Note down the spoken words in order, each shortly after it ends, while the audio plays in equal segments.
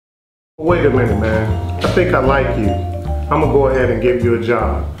Wait a minute, man. I think I like you. I'm gonna go ahead and give you a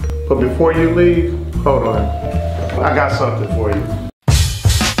job. But before you leave, hold on. I got something for you.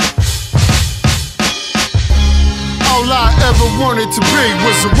 All I ever wanted to be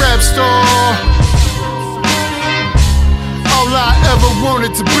was a rap star. All I ever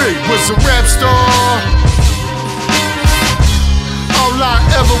wanted to be was a rap star. All I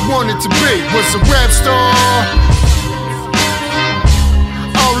ever wanted to be was a rap star.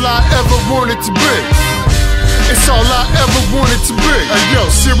 All I ever wanted to be. It's all I ever wanted to be. Hey yo,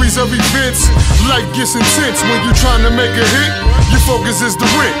 series of events, life gets intense when you trying to make a hit. Your focus is the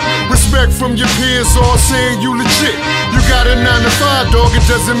rent. Respect from your peers, all saying you legit. You got a 9 to 5, dog, it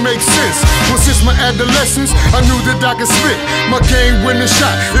doesn't make sense. Well, since my adolescence, I knew that I could spit. My game winning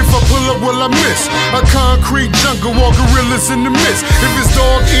shot, if I pull up, will I miss? A concrete jungle, all gorillas in the midst. If it's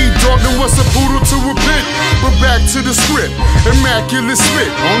dog eat dog, then what's a poodle to a pit? But back to the script, immaculate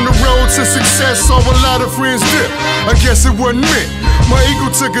spit. On the road to success, saw a lot of friends dip. I guess it wasn't meant. My ego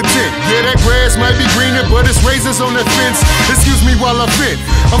took a dent. Yeah, that grass might be greener, but it's razors on that fence. Excuse me while I vent.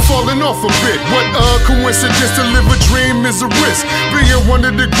 I'm falling off a bit. What a coincidence to live a dream is a risk. Being one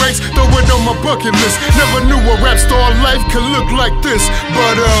of the greats, throw it on my bucket list. Never knew a rap star life could look like this.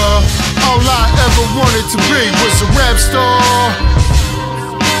 But all I ever wanted to be was a rap star.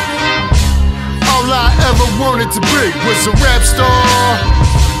 All I ever wanted to be was a rap star.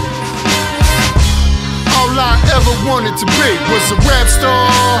 All I ever wanted to be was a rap star.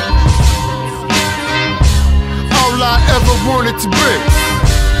 All I ever wanted to be.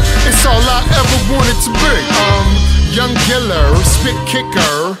 It's all I ever wanted to be. Young Giller, spit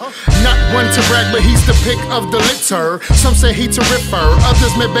kicker. Not one to brag, but he's the pick of the litter. Some say he terrific,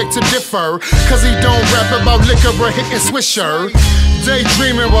 others may beg to differ. Cause he don't rap about liquor or hitting Swisher.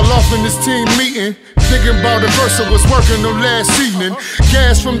 Daydreaming while off in this team meeting. Thinking about a verse I was working on last evening.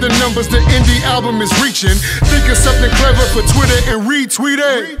 Gas from the numbers, the indie album is reaching. Thinking something clever for Twitter and retweet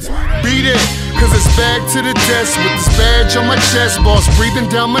it. Beat it, cause it's back to the desk with this badge on my chest. Boss breathing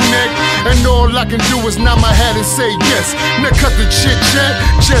down my neck, and all I can do is nod my hat and say yes. Now cut the chit chat,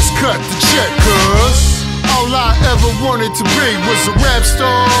 just cut the check. Cause all I ever wanted to be was a rap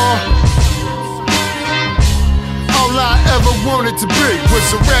star. All I ever wanted to be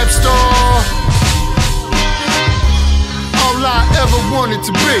was a rap star. All I ever wanted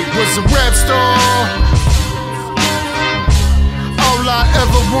to be was a rap star. All I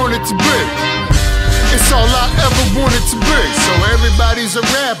ever wanted to be. It's all I ever wanted to be. So everybody's a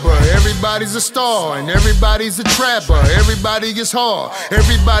rapper, everybody's a star, and everybody's a trapper. Everybody is hard,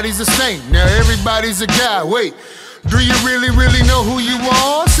 everybody's a saint. Now everybody's a guy. Wait, do you really know who you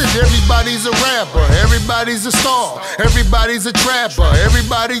are? Said everybody's a rapper, everybody's a star, everybody's a trapper,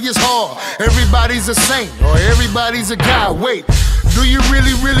 everybody is hard, everybody's a saint, or everybody's a guy. Wait, do you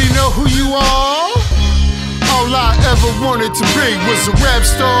really know who you are? All I ever wanted to be was a rap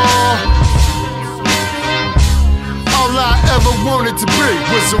star. All I ever wanted to be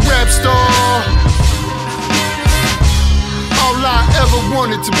was a rap star. All I ever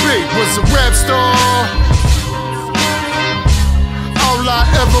wanted to be was a rap star. All I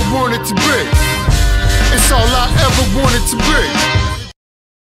ever wanted to be. It's all I ever wanted to be.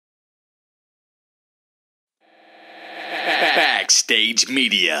 Backstage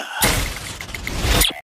Media.